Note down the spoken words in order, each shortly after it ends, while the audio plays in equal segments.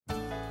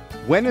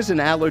When is an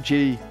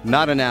allergy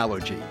not an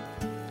allergy?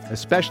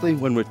 Especially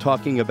when we're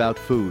talking about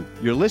food.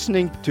 You're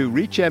listening to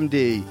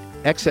ReachMD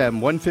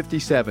XM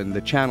 157, the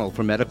channel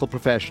for medical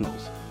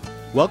professionals.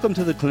 Welcome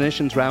to the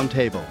Clinicians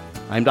Roundtable.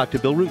 I'm Dr.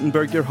 Bill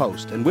Rutenberg, your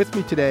host, and with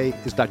me today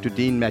is Dr.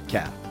 Dean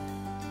Metcalf.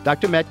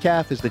 Dr.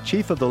 Metcalf is the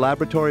chief of the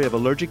Laboratory of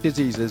Allergic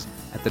Diseases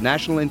at the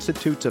National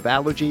Institutes of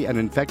Allergy and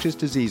Infectious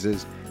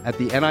Diseases at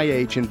the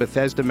NIH in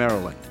Bethesda,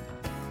 Maryland.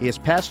 He is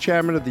past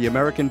chairman of the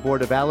American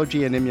Board of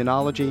Allergy and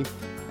Immunology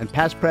and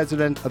past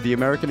president of the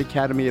American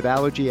Academy of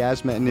Allergy,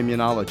 Asthma, and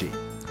Immunology.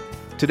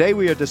 Today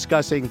we are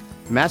discussing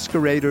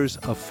masqueraders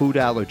of food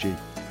allergy.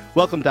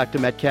 Welcome, Dr.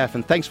 Metcalf,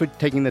 and thanks for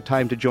taking the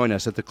time to join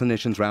us at the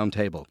Clinicians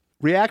Roundtable.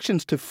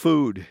 Reactions to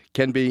food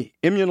can be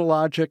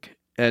immunologic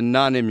and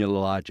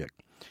non-immunologic.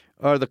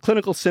 Are the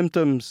clinical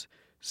symptoms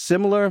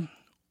similar,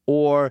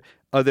 or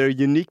are there a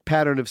unique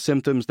pattern of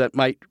symptoms that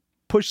might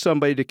push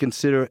somebody to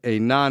consider a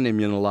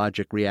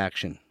non-immunologic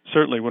reaction?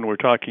 Certainly when we're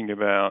talking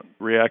about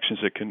reactions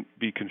that can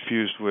be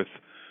confused with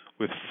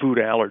food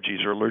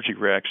allergies or allergic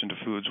reaction to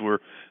foods, we're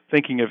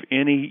thinking of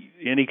any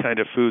kind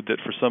of food that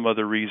for some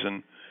other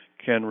reason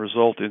can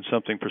result in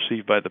something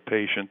perceived by the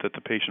patient that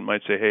the patient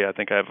might say, hey, I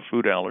think I have a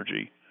food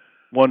allergy.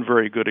 One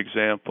very good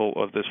example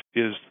of this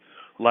is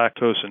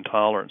lactose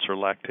intolerance or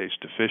lactase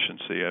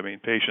deficiency. I mean,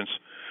 patients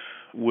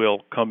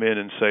will come in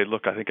and say,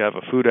 look, I think I have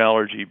a food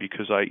allergy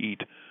because I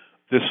eat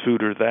this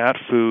food or that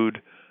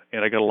food,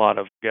 and I get a lot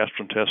of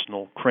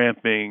gastrointestinal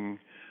cramping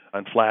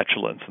and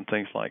flatulence and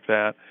things like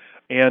that.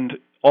 And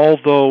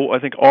although I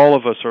think all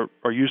of us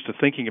are used to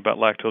thinking about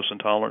lactose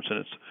intolerance, and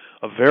it's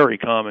a very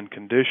common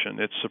condition,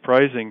 it's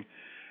surprising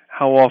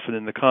how often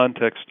in the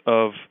context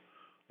of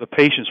the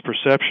patient's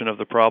perception of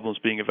the problems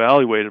being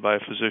evaluated by a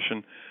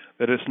physician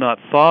that it's not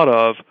thought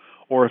of,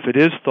 or if it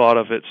is thought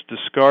of, it's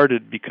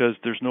discarded because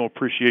there's no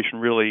appreciation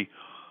really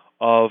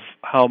of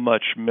how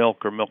much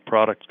milk or milk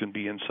products can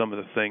be in some of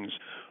the things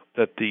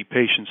that the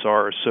patients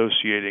are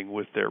associating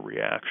with their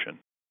reaction.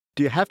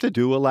 Do you have to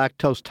do a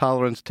lactose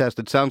tolerance test?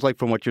 It sounds like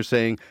from what you're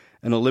saying,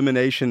 an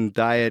elimination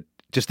diet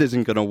just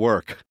isn't going to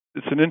work.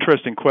 It's an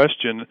interesting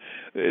question.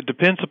 It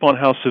depends upon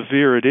how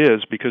severe it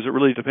is, because it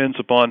really depends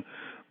upon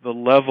the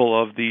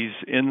level of these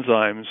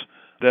enzymes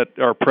that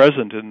are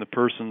present in the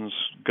person's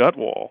gut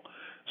wall.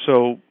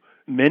 So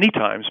many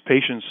times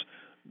patients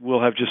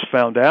will have just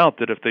found out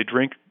that if they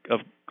drink a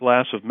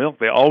glass of milk,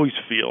 they always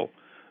feel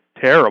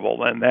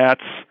terrible, and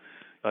that's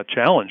a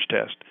challenge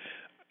test.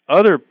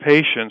 Other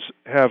patients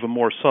have a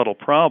more subtle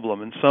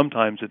problem, and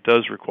sometimes it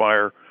does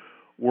require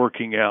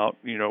working out,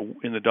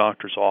 in the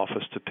doctor's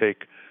office to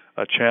take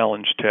a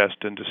challenge test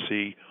and to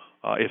see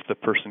if the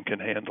person can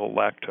handle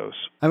lactose.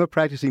 I'm a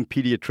practicing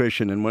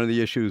pediatrician, and one of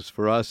the issues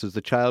for us is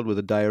the child with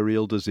a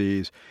diarrheal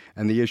disease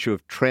and the issue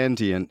of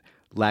transient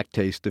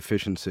lactase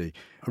deficiency.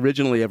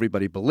 Originally,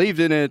 everybody believed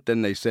in it.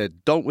 Then they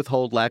said, don't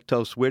withhold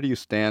lactose. Where do you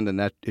stand on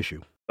that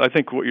issue? I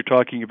think what you're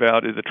talking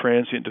about is the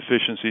transient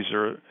deficiencies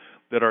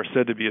that are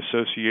said to be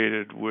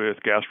associated with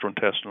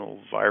gastrointestinal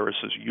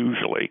viruses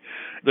usually.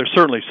 There's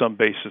certainly some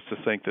basis to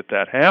think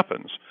that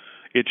happens.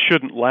 It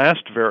shouldn't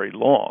last very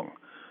long.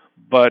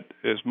 But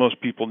as most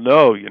people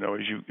know,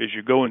 as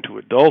you go into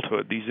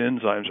adulthood, these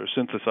enzymes are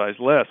synthesized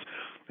less,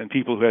 and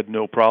people who had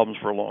no problems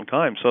for a long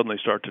time suddenly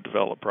start to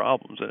develop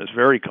problems, and it's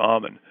very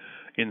common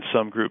in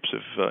some groups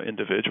of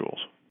individuals.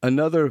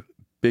 Another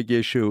big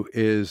issue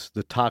is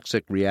the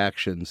toxic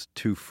reactions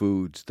to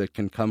foods that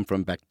can come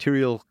from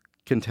bacterial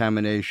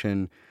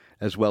contamination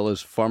as well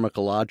as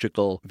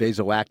pharmacological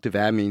vasoactive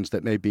amines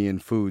that may be in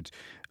foods.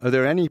 Are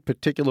there any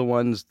particular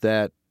ones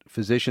that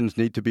physicians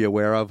need to be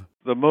aware of?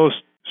 The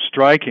most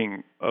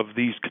striking of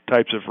these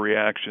types of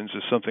reactions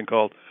is something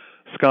called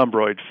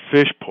scombroid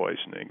fish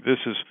poisoning. This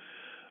is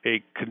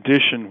a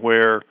condition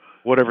where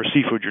whatever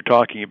seafood you're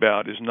talking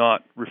about is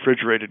not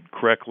refrigerated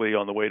correctly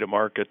on the way to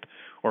market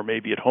or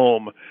maybe at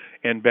home,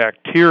 and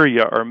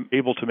bacteria are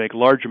able to make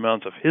large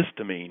amounts of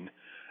histamine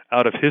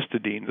out of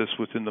histidine that's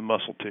within the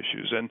muscle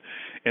tissues.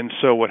 And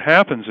so what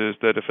happens is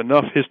that if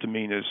enough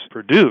histamine is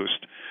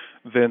produced,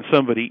 then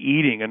somebody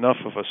eating enough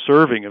of a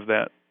serving of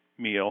that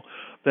meal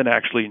then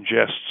actually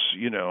ingests,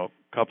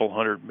 a couple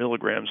hundred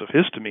milligrams of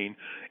histamine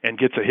and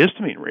gets a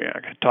histamine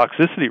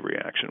toxicity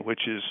reaction,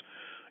 which is,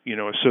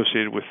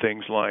 associated with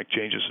things like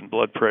changes in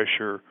blood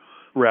pressure,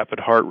 rapid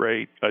heart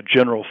rate,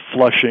 general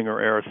flushing or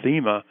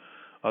erythema.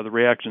 The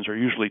reactions are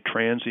usually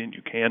transient.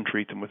 You can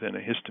treat them with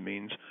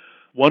antihistamines.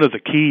 One of the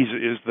keys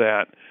is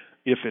that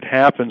if it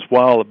happens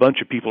while a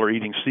bunch of people are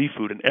eating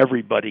seafood and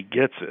everybody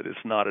gets it, it's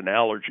not an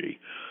allergy.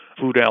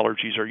 Food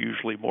allergies are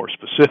usually more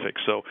specific.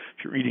 So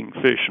if you're eating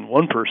fish and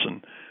one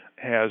person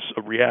has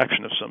a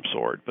reaction of some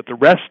sort, but the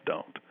rest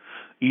don't,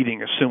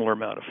 eating a similar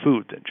amount of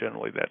food, then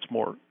generally that's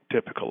more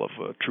typical of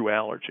a true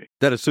allergy.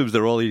 That assumes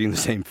they're all eating the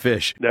same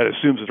fish. That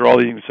assumes that they're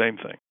all eating the same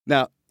thing.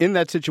 Now, in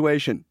that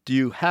situation, do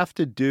you have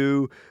to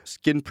do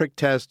skin prick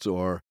tests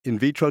or in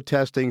vitro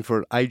testing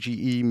for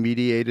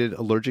IgE-mediated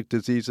allergic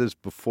diseases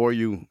before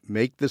you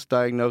make this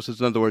diagnosis?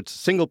 In other words, a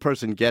single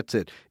person gets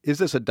it. Is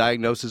this a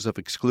diagnosis of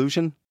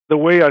exclusion? The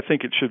way I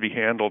think it should be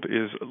handled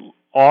is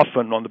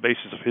often on the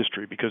basis of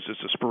history, because it's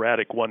a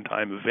sporadic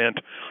one-time event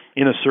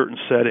in a certain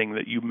setting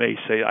that you may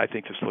say, I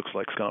think this looks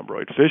like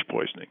scombroid fish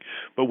poisoning.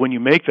 But when you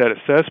make that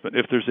assessment,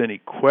 if there's any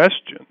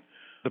question,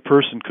 the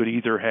person could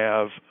either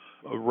have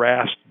a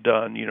RAS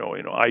done,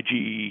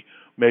 IgE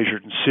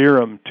measured in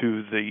serum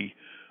to the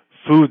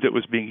food that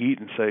was being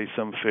eaten, say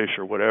some fish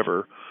or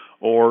whatever,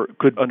 or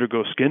could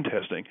undergo skin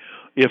testing.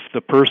 If the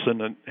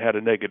person had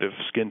a negative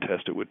skin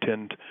test, it would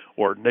tend,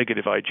 or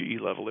negative IgE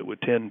level, it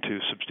would tend to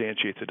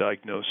substantiate the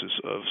diagnosis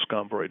of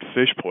scombroid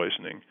fish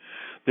poisoning.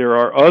 There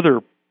are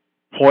other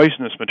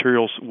poisonous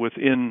materials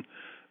within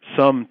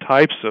some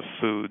types of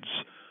foods,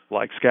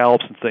 like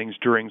scallops and things,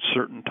 during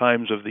certain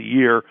times of the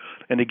year.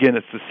 And again,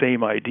 it's the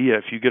same idea.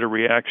 If you get a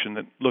reaction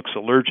that looks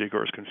allergic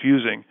or is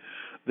confusing,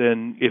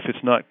 then if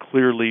it's not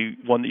clearly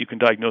one that you can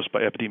diagnose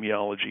by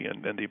epidemiology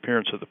and the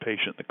appearance of the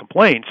patient, the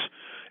complaints,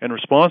 and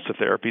response to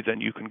therapy, then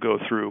you can go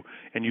through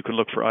and you can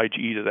look for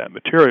IgE to that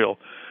material.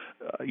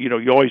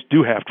 You always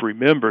do have to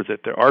remember that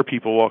there are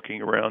people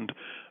walking around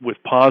with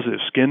positive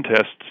skin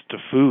tests to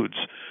foods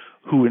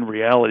who in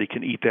reality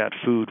can eat that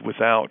food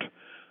without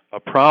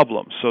a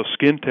problem. So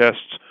skin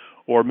tests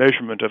or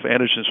measurement of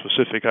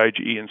antigen-specific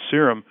IgE in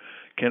serum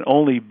can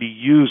only be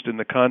used in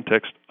the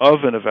context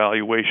of an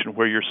evaluation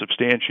where you're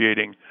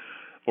substantiating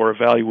or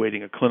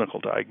evaluating a clinical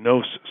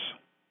diagnosis.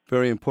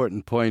 Very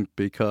important point,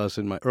 because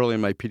early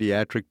in my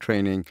pediatric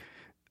training,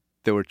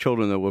 there were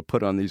children that were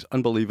put on these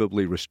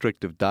unbelievably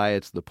restrictive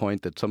diets to the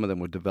point that some of them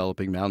were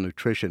developing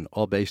malnutrition,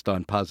 all based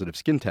on positive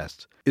skin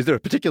tests. Is there a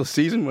particular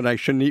season when I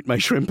shouldn't eat my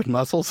shrimp and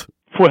mussels?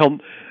 Well,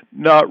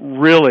 not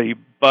really,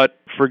 but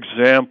for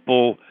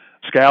example,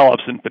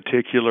 scallops in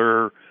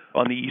particular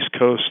on the East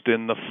Coast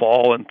in the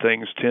fall and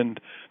things tend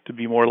to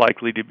be more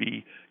likely to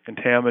be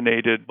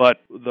contaminated,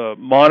 but the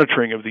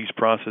monitoring of these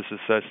processes is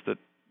such that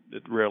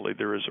rarely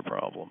there is a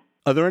problem.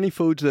 Are there any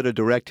foods that are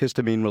direct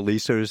histamine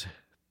releasers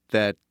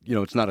that,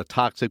 it's not a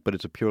toxic, but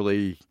it's a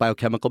purely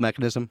biochemical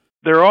mechanism?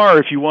 There are,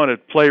 if you want to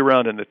play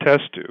around in the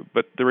test tube,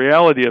 but the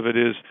reality of it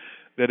is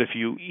that if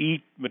you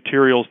eat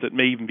materials that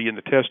may even be in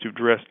the test tube,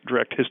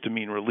 direct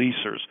histamine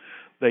releasers,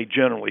 they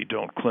generally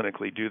don't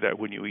clinically do that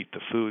when you eat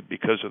the food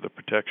because of the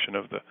protection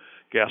of the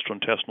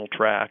gastrointestinal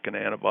tract and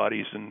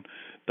antibodies and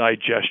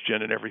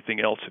digestion and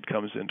everything else that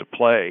comes into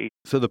play.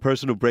 So the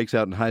person who breaks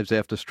out in hives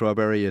after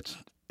strawberry,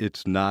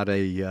 it's not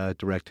a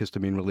direct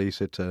histamine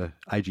release, it's a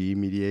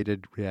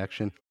IgE-mediated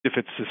reaction? If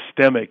it's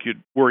systemic,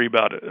 you'd worry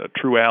about a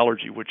true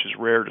allergy, which is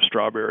rare to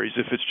strawberries.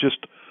 If it's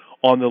just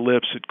on the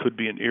lips, it could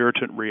be an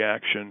irritant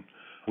reaction,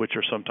 which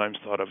are sometimes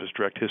thought of as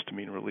direct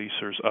histamine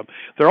releasers.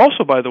 There are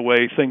also, by the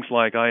way, things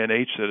like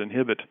INH that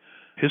inhibit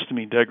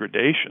histamine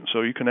degradation.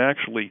 So you can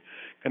actually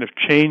kind of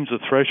change the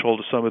threshold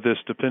of some of this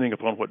depending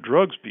upon what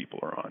drugs people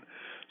are on.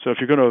 So if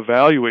you're going to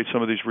evaluate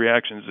some of these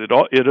reactions,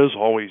 it is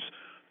always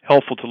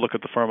helpful to look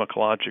at the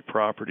pharmacologic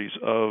properties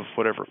of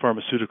whatever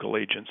pharmaceutical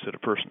agents that a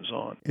person is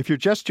on. If you're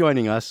just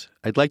joining us,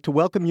 I'd like to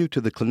welcome you to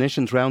the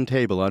Clinicians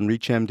Roundtable on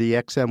ReachMD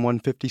XM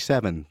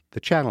 157, the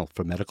channel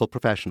for medical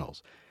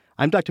professionals.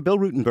 I'm Dr. Bill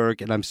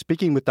Rutenberg, and I'm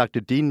speaking with Dr.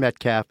 Dean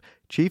Metcalf,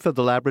 Chief of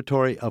the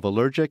Laboratory of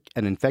Allergic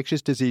and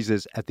Infectious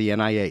Diseases at the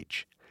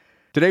NIH.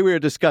 Today we are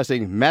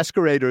discussing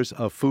masqueraders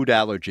of food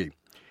allergy.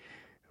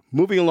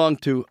 Moving along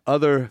to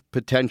other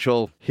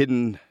potential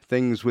hidden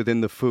things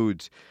within the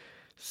foods.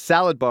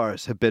 Salad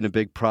bars have been a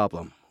big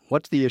problem.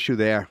 What's the issue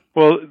there?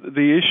 Well,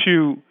 the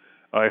issue,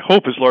 I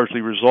hope, is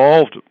largely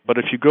resolved, but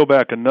if you go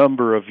back a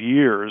number of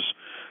years,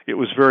 it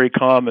was very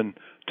common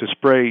to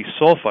spray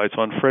sulfites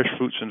on fresh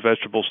fruits and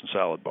vegetables and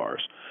salad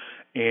bars.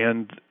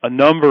 And a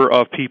number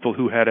of people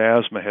who had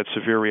asthma had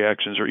severe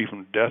reactions or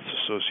even deaths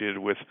associated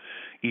with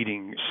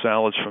eating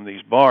salads from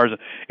these bars.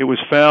 It was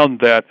found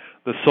that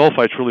the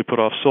sulfites really put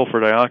off sulfur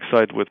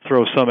dioxide, would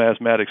throw some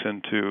asthmatics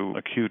into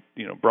acute,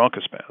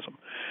 bronchospasm.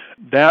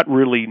 That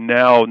really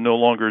now no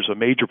longer is a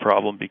major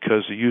problem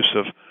because the use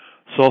of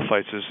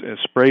sulfites as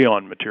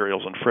spray-on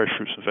materials on fresh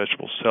fruits and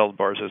vegetables, salad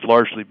bars, has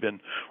largely been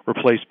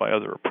replaced by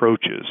other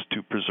approaches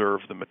to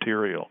preserve the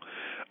material.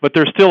 But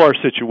there still are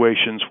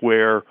situations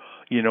where,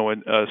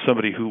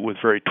 somebody who with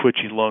very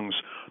twitchy lungs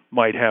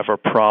might have a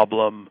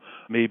problem,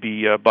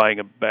 maybe buying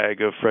a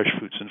bag of fresh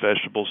fruits and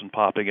vegetables and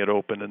popping it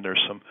open, and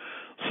there's some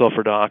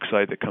sulfur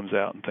dioxide that comes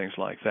out and things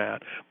like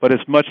that. But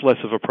it's much less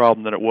of a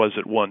problem than it was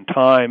at one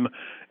time.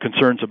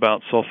 Concerns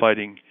about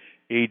sulfiting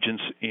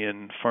agents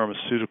in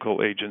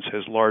pharmaceutical agents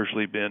has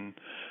largely been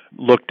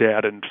looked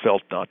at and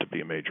felt not to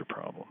be a major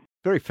problem.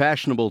 Very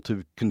fashionable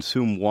to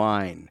consume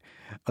wine.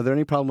 Are there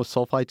any problem with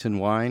sulfites in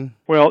wine?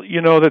 Well,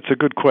 that's a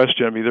good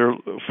question. I mean,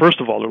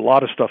 first of all, there are a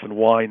lot of stuff in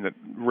wine that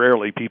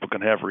rarely people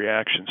can have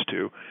reactions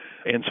to.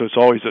 And so it's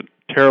always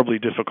a terribly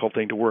difficult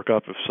thing to work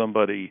up if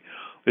somebody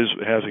is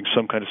having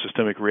some kind of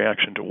systemic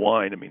reaction to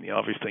wine. I mean, the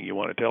obvious thing you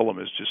want to tell them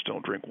is just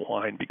don't drink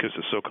wine because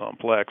it's so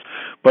complex.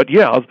 But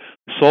yeah,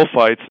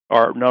 sulfites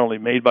are not only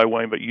made by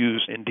wine but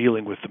used in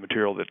dealing with the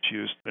material that's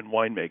used in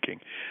winemaking.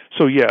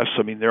 So yes,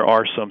 I mean, there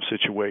are some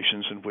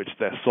situations in which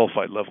that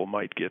sulfite level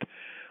might get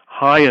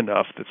high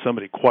enough that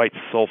somebody quite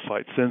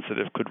sulfite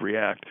sensitive could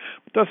react.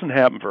 It doesn't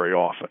happen very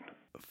often.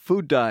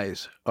 Food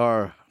dyes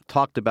are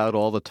talked about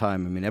all the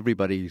time. I mean,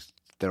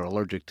 they're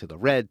allergic to the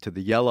red, to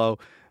the yellow.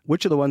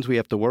 Which are the ones we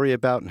have to worry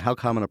about, and how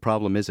common a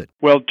problem is it?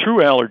 Well, true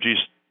allergies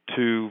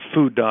to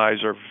food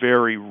dyes are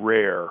very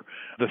rare.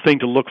 The thing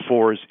to look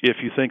for is if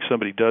you think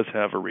somebody does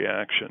have a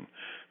reaction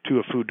to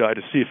a food dye,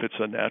 to see if it's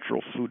a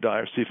natural food dye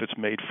or see if it's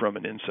made from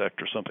an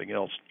insect or something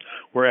else,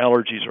 where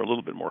allergies are a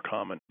little bit more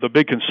common. The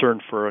big concern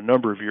for a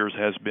number of years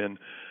has been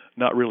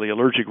not really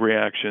allergic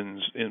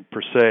reactions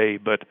per se,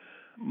 but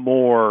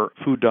more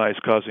food dyes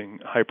causing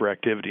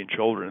hyperactivity in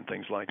children and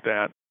things like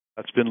that.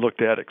 That's been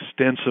looked at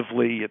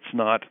extensively. It's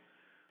not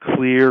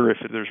clear if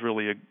there's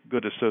really a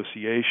good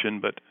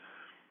association, but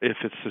if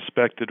it's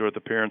suspected or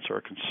the parents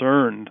are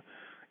concerned,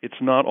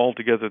 it's not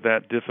altogether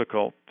that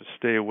difficult to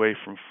stay away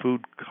from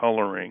food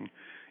coloring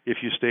if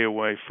you stay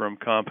away from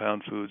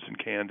compound foods and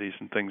candies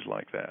and things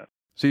like that.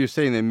 So you're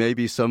saying there may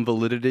be some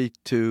validity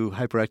to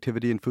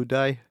hyperactivity in food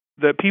dye?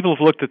 The people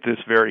have looked at this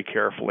very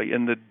carefully,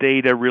 and the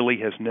data really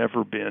has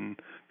never been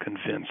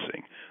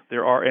convincing.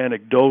 There are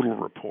anecdotal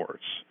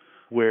reports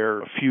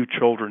where a few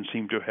children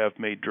seem to have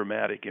made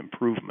dramatic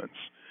improvements.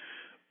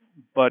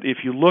 But if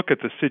you look at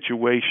the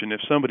situation, if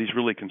somebody's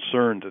really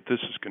concerned that this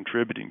is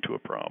contributing to a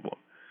problem,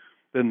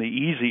 then the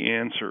easy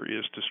answer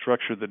is to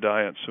structure the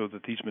diet so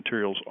that these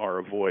materials are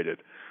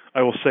avoided.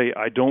 I will say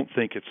I don't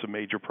think it's a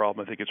major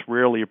problem. I think it's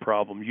rarely a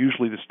problem.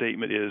 Usually the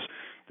statement is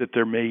that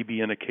there may be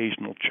an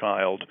occasional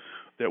child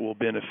that will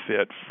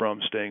benefit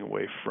from staying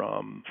away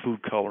from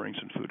food colorings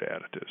and food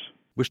additives.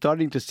 We're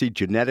starting to see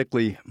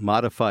genetically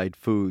modified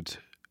foods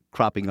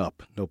cropping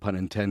up, no pun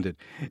intended,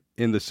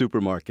 in the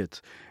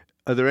supermarkets.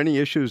 Are there any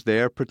issues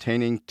there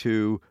pertaining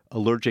to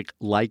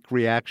allergic-like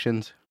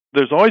reactions?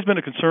 There's always been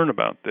a concern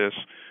about this.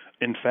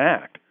 In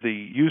fact, the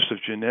use of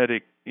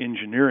genetic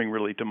engineering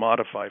really to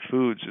modify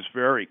foods is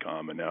very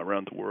common now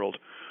around the world.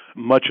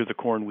 Much of the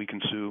corn we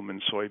consume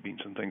and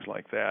soybeans and things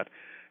like that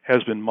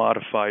has been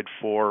modified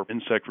for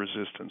insect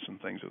resistance and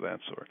things of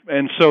that sort.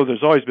 And so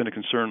there's always been a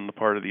concern on the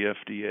part of the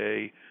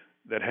FDA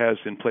that has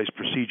in place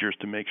procedures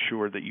to make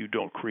sure that you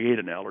don't create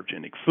an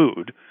allergenic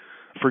food.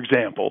 For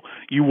example,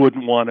 you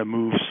wouldn't want to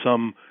move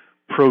some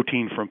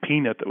protein from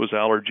peanut that was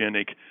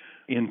allergenic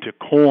into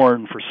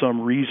corn for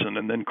some reason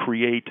and then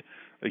create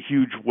a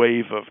huge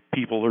wave of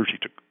people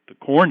allergic to the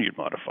corn you'd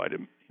modified.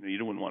 You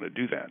don't want to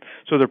do that.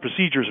 So there are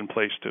procedures in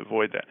place to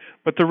avoid that.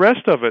 But the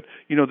rest of it,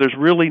 there's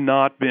really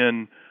not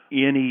been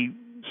any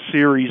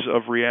series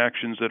of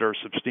reactions that are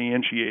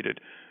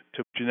substantiated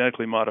to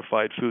genetically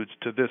modified foods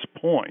to this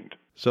point.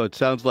 So it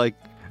sounds like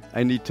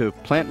I need to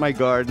plant my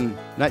garden,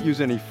 not use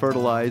any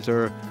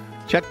fertilizer,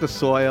 check the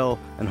soil,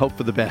 and hope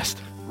for the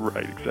best.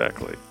 Right,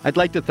 exactly. I'd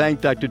like to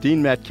thank Dr.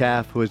 Dean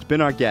Metcalf, who has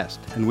been our guest,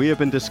 and we have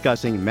been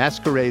discussing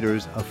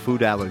masqueraders of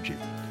food allergy.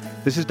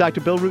 This is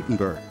Dr. Bill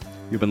Rutenberg.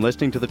 You've been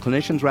listening to the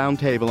Clinicians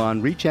Roundtable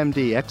on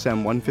ReachMD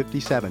XM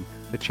 157,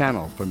 the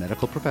channel for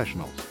medical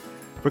professionals.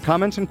 For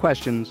comments and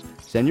questions,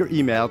 send your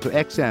email to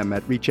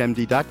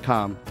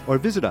xm@reachmd.com or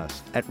visit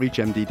us at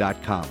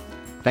reachmd.com.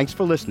 Thanks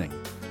for listening.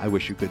 I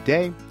wish you good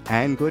day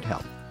and good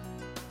health.